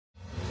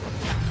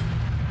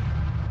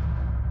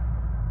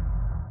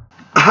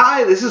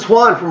Hi, this is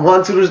Juan from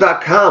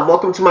JuanTutors.com.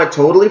 Welcome to my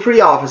totally free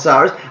office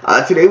hours.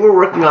 Today we're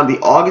working on the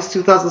August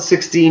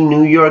 2016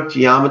 New York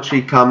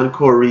Geometry Common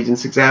Core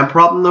Regents exam,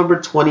 problem number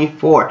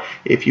 24.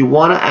 If you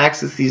want to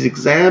access these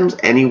exams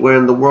anywhere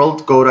in the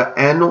world, go to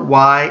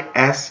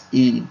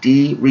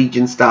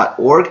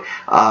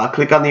nysedregents.org.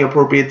 Click on the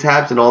appropriate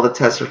tabs and all the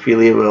tests are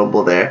freely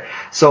available there.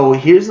 So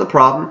here's the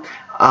problem.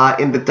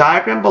 In the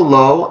diagram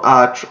below,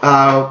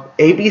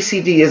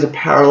 ABCD is a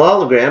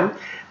parallelogram.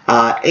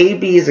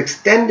 AB is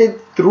extended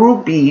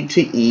through B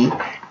to E,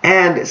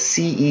 and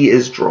CE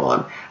is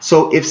drawn.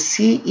 So if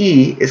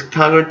CE is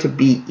congruent to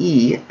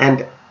BE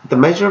and the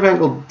measure of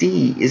angle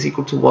D is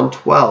equal to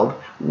 112,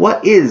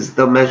 what is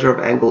the measure of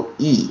angle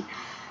E?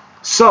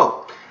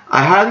 So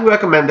I highly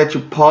recommend that you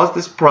pause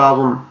this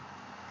problem,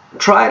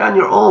 try it on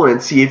your own,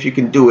 and see if you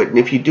can do it. And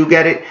if you do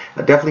get it,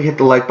 definitely hit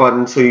the like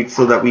button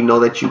so that we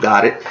know that you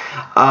got it.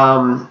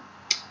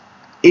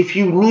 If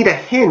you need a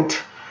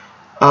hint,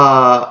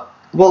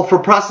 well, for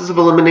process of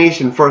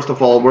elimination, first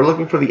of all, we're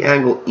looking for the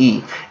angle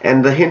E.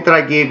 And the hint that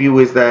I gave you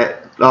is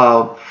that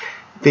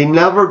they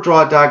never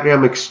draw a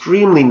diagram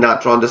extremely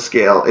not drawn to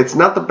scale. It's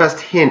not the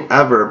best hint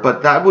ever,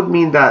 but that would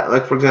mean that,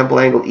 like, for example,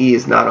 angle E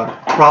is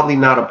probably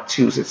not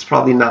obtuse. It's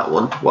probably not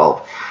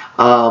 112.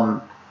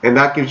 And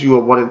that gives you a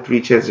 1 in 3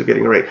 chance of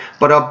getting it right.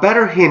 But a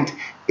better hint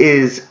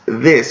is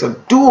this. A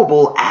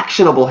doable,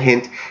 actionable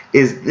hint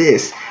is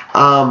this.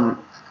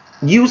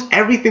 Use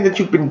everything that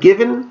you've been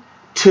given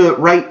to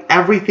write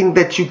everything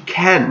that you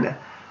can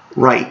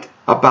write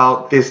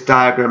about this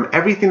diagram,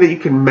 everything that you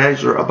can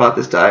measure about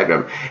this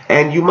diagram.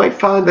 And you might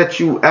find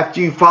that after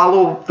you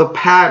follow the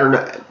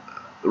pattern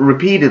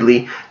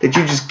repeatedly, that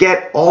you just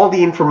get all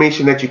the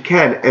information that you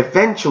can.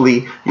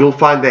 Eventually, you'll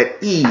find that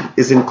E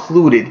is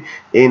included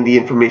in the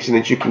information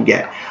that you can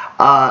get.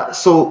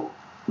 So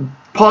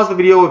pause the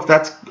video if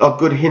that's a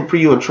good hint for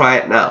you and try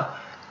it now.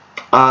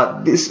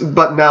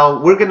 But now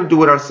we're going to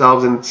do it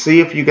ourselves and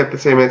see if you get the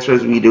same answer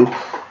as we do.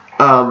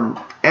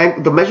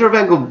 And the measure of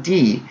angle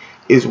D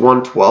is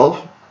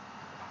 112.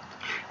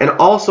 And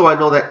also I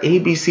know that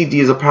ABCD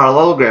is a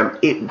parallelogram.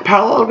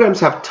 Parallelograms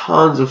have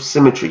tons of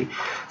symmetry.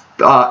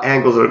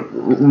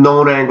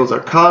 Known angles are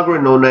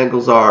congruent, known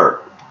angles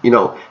are,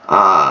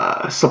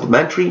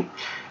 supplementary.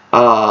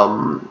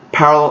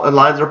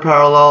 Lines are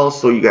parallel,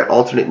 so you get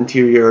alternate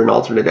interior and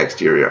alternate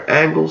exterior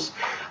angles.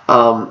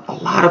 A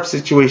lot of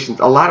situations,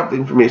 a lot of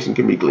information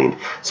can be gleaned.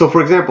 So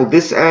for example,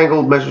 this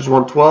angle measures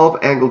 112,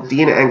 angle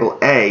D and angle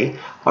A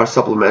are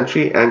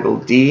supplementary, angle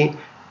D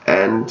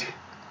and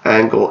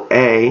angle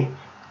A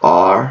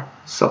are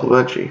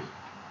supplementary.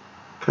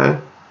 Okay?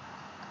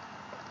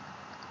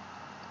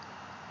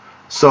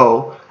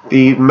 So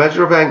the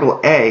measure of angle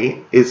A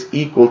is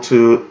equal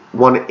to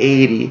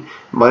 180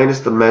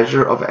 minus the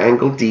measure of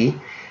angle D,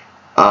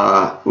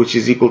 which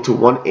is equal to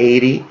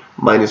 180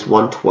 minus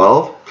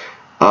 112.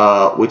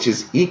 Which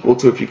is equal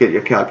to, if you get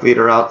your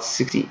calculator out,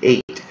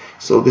 68.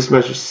 So this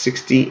measures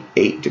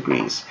 68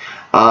 degrees.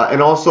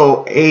 And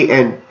also A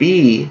and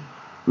B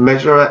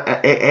measure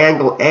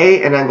angle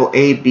A and angle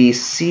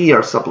ABC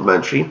are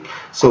supplementary.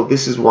 So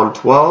this is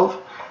 112,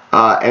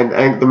 and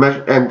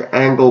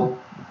angle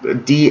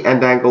D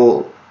and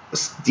angle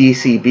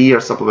DCB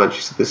are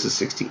supplementary. So this is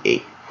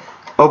 68.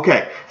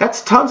 Okay,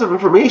 that's tons of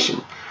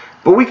information,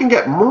 but we can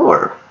get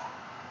more.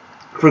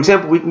 For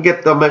example, we can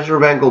get the measure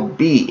of angle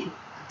B.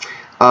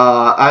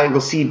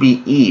 Angle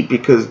CBE,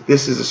 because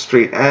this is a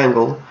straight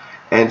angle,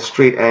 and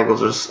straight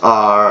angles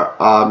are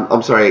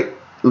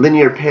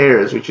linear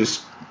pairs, which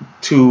is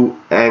two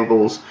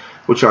angles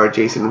which are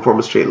adjacent and form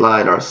a straight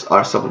line,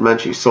 are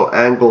supplementary. So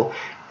angle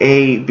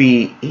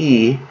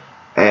ABE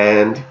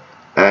and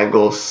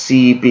angle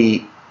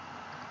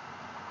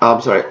angle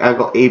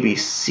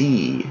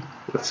ABC.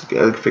 Let's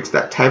fix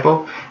that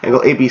typo.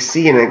 Angle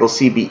ABC and angle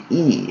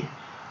CBE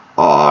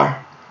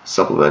are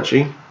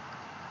supplementary,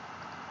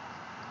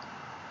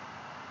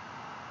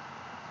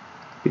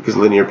 because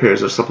linear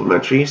pairs are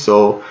supplementary.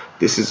 So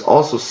this is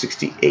also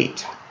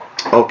 68.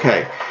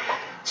 Okay,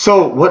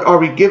 so what are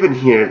we given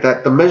here?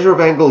 That the measure of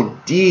angle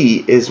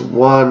D is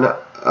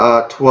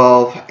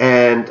 112,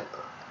 and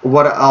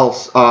what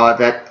else?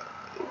 That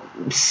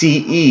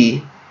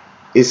CE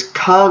is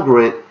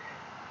congruent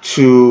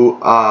to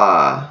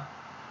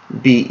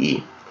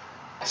BE.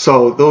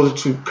 So those are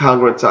two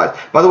congruent sides.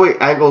 By the way,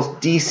 angles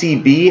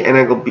DCB and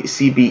angle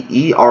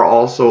CBE are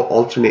also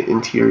alternate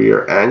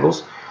interior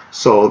angles.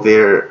 So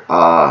they're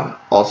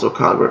also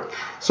congruent.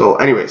 So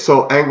anyway,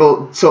 so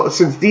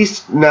since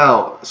these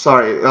now,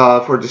 sorry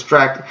for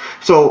distracting.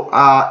 So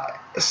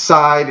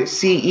side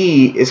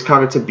CE is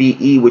congruent to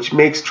BE, which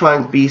makes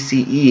triangle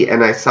BCE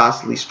an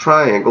isosceles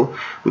triangle,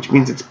 which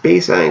means its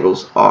base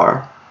angles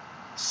are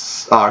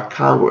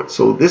congruent.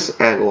 So this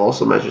angle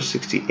also measures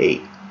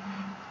 68.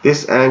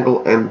 This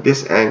angle and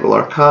this angle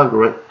are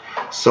congruent,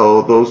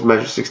 so those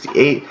measure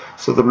 68.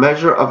 So the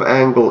measure of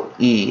angle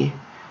E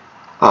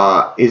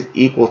is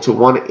equal to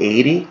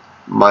 180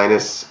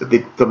 minus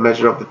the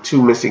measure of the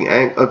two missing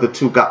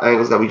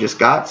angles that we just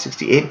got,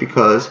 68,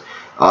 because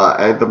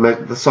and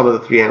the sum of the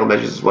three angle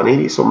measures is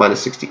 180, so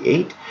minus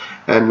 68.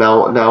 And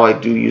now I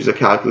do use a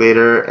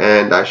calculator,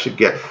 and I should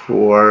get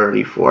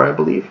 44, I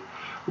believe.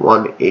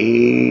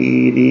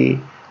 180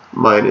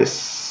 minus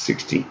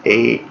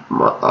 68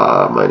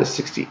 minus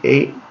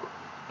 68.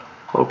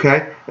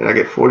 Okay, and I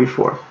get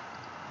 44.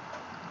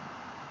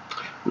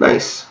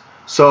 Nice.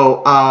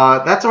 So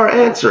that's our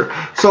answer.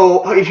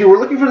 So if you were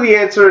looking for the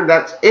answer and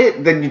that's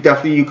it, then you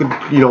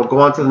could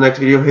go on to the next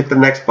video, hit the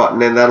next button,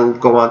 and that'll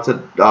go on to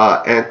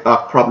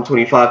problem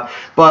 25.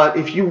 But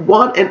if you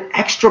want an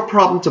extra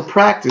problem to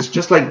practice,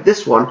 just like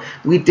this one,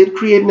 we did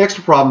create an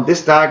extra problem.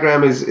 This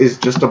diagram is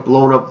just a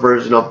blown up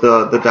version of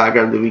the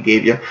diagram that we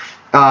gave you.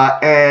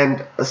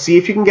 And see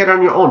if you can get it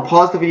on your own.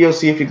 Pause the video,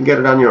 see if you can get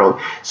it on your own.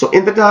 So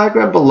in the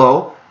diagram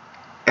below,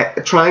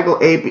 triangle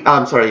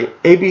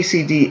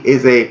ABCD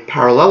is a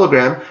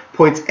parallelogram.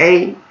 Points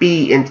A,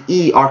 B, and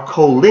E are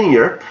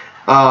collinear.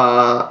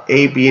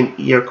 A, B, and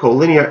E are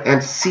collinear,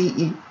 and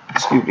CE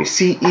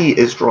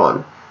is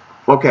drawn.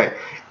 Okay,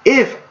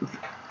 if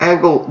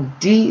angle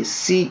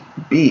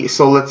DCB,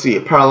 so let's see,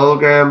 a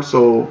parallelogram.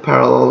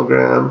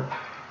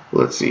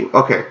 Let's see.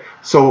 Okay,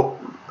 so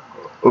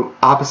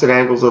opposite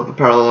angles of the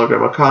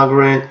parallelogram are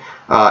congruent,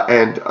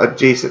 and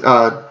adjacent.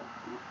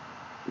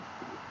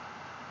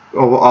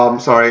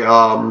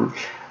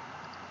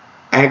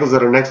 Angles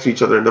that are next to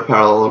each other in the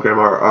parallelogram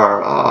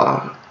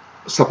are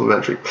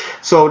supplementary.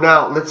 So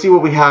now let's see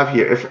what we have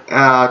here. If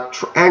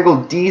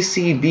angle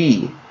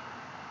DCB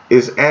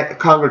is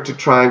congruent to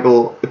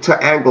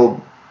angle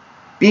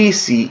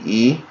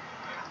BCE,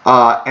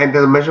 and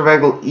the measure of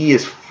angle E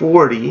is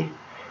 40,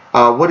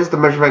 what is the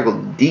measure of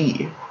angle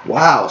D?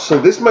 Wow, so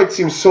this might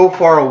seem so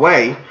far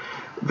away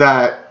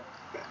that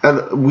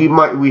we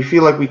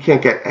feel like we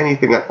can't get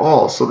anything at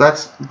all. So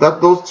those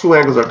two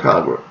angles are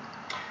congruent,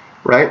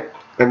 right?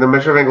 And the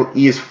measure of angle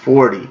E is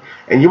 40.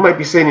 And you might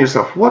be saying to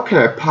yourself, what can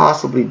I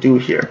possibly do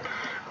here?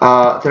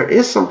 There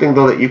is something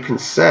though that you can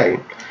say.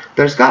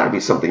 There's got to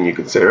be something you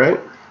can say, right?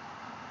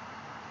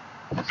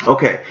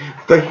 Okay,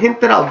 the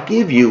hint that I'll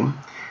give you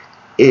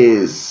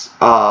is,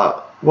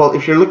 well,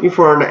 if you're looking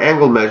for an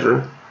angle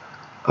measure,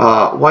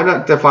 why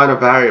not define a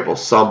variable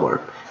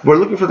somewhere? We're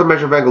looking for the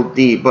measure of angle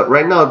D, but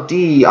right now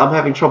D, I'm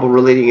having trouble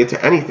relating it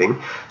to anything.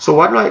 So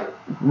why don't I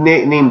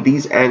name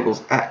these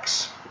angles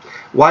X?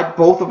 Why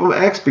both of them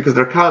X? Because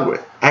they're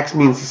congruent. X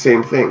means the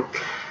same thing.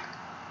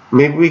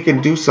 Maybe we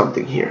can do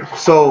something here.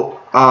 So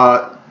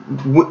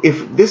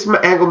if this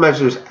angle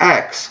measures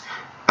X,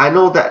 I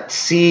know that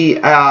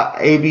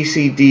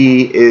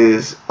ABCD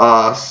is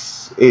a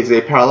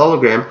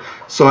parallelogram.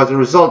 So as a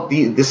result,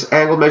 this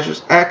angle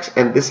measures X,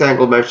 and this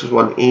angle measures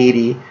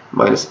 180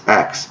 minus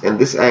X, and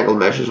this angle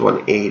measures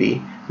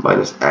 180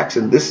 minus X,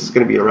 and this is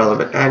going to be a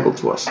relevant angle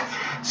to us.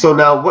 So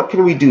now what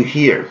can we do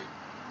here?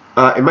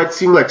 It might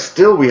seem like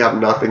still we have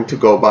nothing to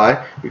go by,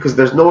 because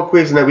there's no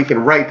equation that we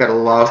can write that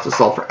allows us to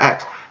solve for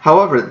X.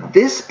 However,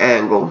 this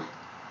angle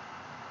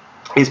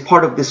is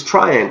part of this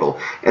triangle,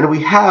 and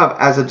we have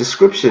as a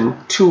description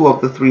two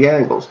of the three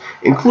angles,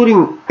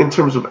 including in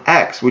terms of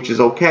X, which is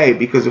okay,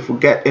 because if we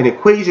get an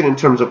equation in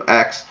terms of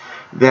X,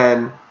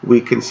 then we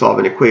can solve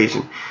an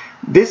equation.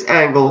 This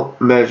angle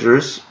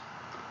measures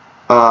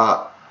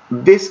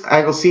this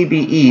angle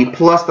CBE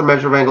plus the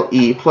measure of angle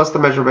E plus the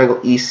measure of angle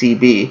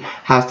ECB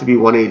has to be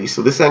 180.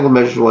 So this angle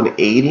measures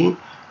 180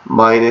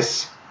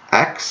 minus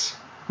X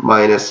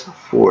minus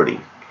 40.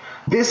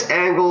 This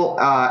angle,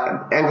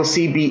 angle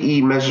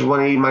CBE, measures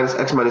 180 minus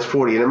X minus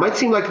 40. And it might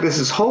seem like this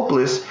is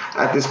hopeless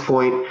at this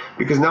point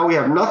because now we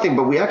have nothing,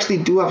 but we actually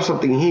do have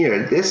something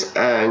here. This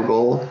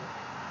angle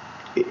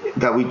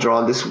that we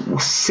draw, this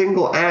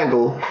single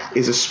angle,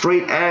 is a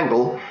straight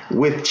angle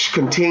which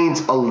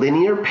contains a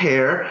linear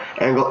pair,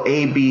 angle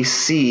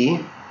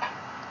ABC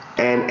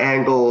and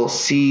angle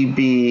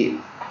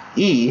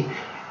CBE,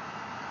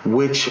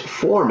 which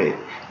form it,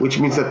 which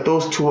means that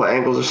those two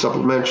angles are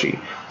supplementary.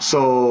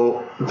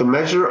 So the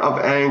measure of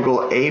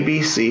angle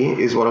ABC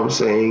is what I'm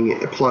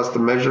saying, plus the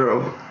measure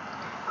of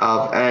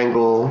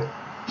angle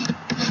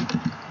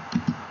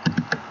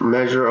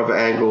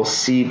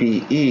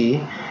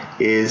CBE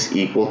is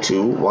equal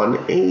to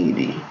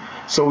 180.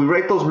 So we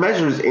write those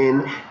measures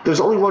in. There's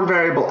only one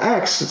variable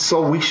X,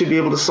 so we should be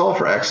able to solve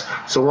for X.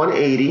 So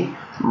 180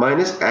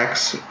 minus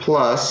X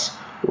plus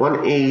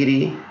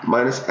 180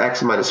 minus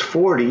X minus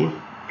 40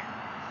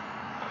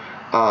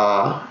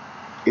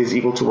 is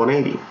equal to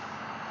 180.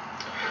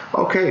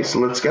 Okay, so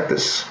let's get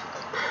this.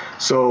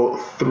 So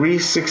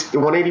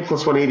 180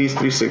 plus 180 is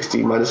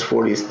 360, minus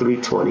 40 is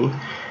 320,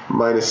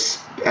 minus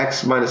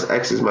X is minus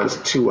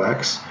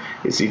 2X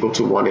is equal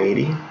to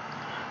 180.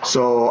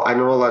 So I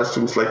know a lot of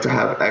students like to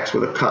have X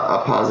with a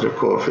positive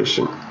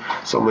coefficient.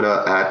 So I'm going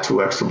to add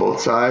 2X to both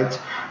sides.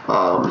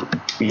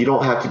 You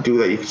don't have to do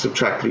that. You can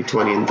subtract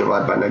 320 and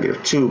divide by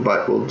 -2,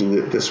 but we'll do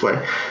it this way.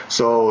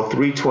 So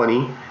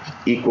 320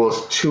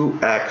 equals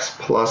 2X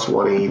plus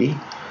 180.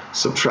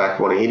 Subtract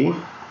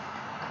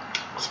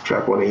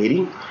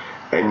 180.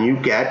 And you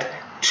get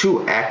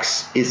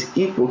 2x is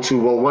equal to,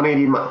 well,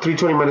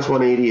 320 minus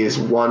 180 is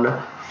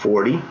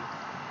 140.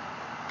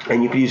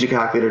 And you can use your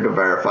calculator to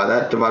verify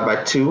that. Divide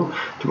by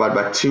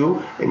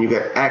 2, and you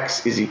get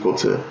x is equal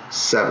to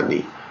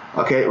 70.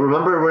 Okay,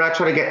 remember, we're not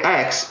trying to get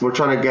x, we're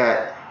trying to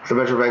get the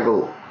measure of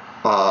angle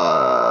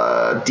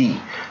D.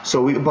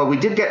 So but we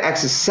did get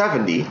x is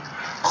 70.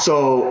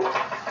 So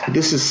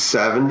this is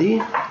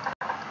 70.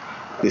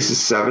 This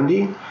is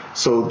 70.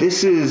 So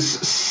this is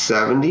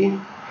 70.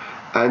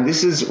 And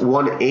this is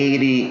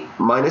 180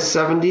 minus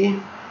 70,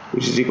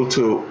 which is equal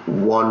to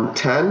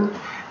 110.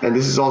 And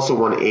this is also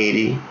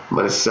 180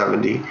 minus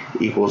 70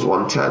 equals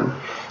 110.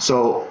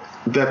 So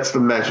that's the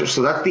measure.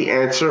 So that's the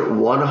answer,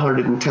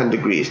 110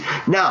 degrees.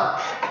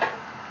 Now,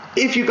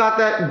 if you got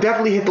that,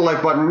 definitely hit the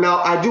like button. Now,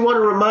 I do want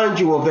to remind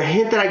you of the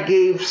hint that I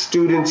gave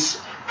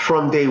students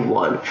from day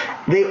one.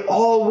 They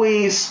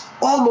always,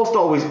 almost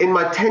always, in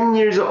my 10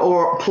 years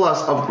or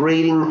plus of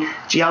grading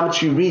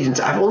geometry Regents,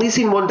 I've only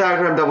seen one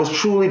diagram that was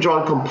truly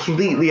drawn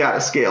completely out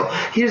of scale.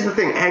 Here's the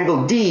thing,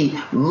 angle D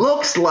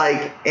looks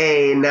like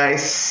a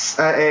nice,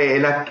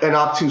 an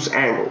obtuse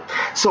angle.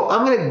 So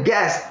I'm going to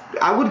guess,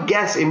 I would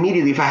guess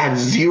immediately if I had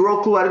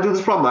zero clue how to do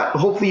this problem.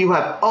 Hopefully you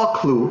have a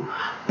clue,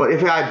 but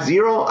if I had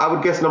zero, I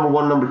would guess number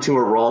 1, number 2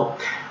 are wrong.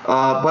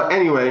 But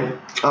anyway,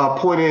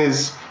 point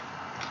is,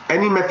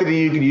 any method that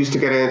you can use to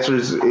get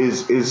answers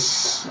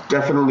is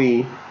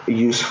definitely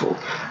useful.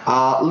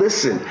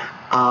 Listen,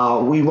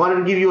 we wanted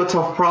to give you a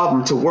tough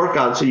problem to work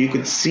on so you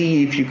could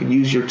see if you could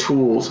use your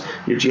tools,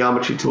 your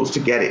geometry tools, to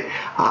get it.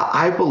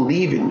 I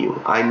believe in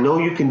you. I know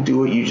you can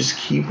do it. You just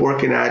keep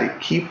working at it.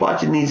 Keep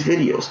watching these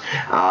videos.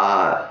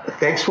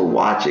 Thanks for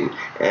watching,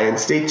 and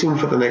stay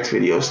tuned for the next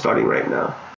video starting right now.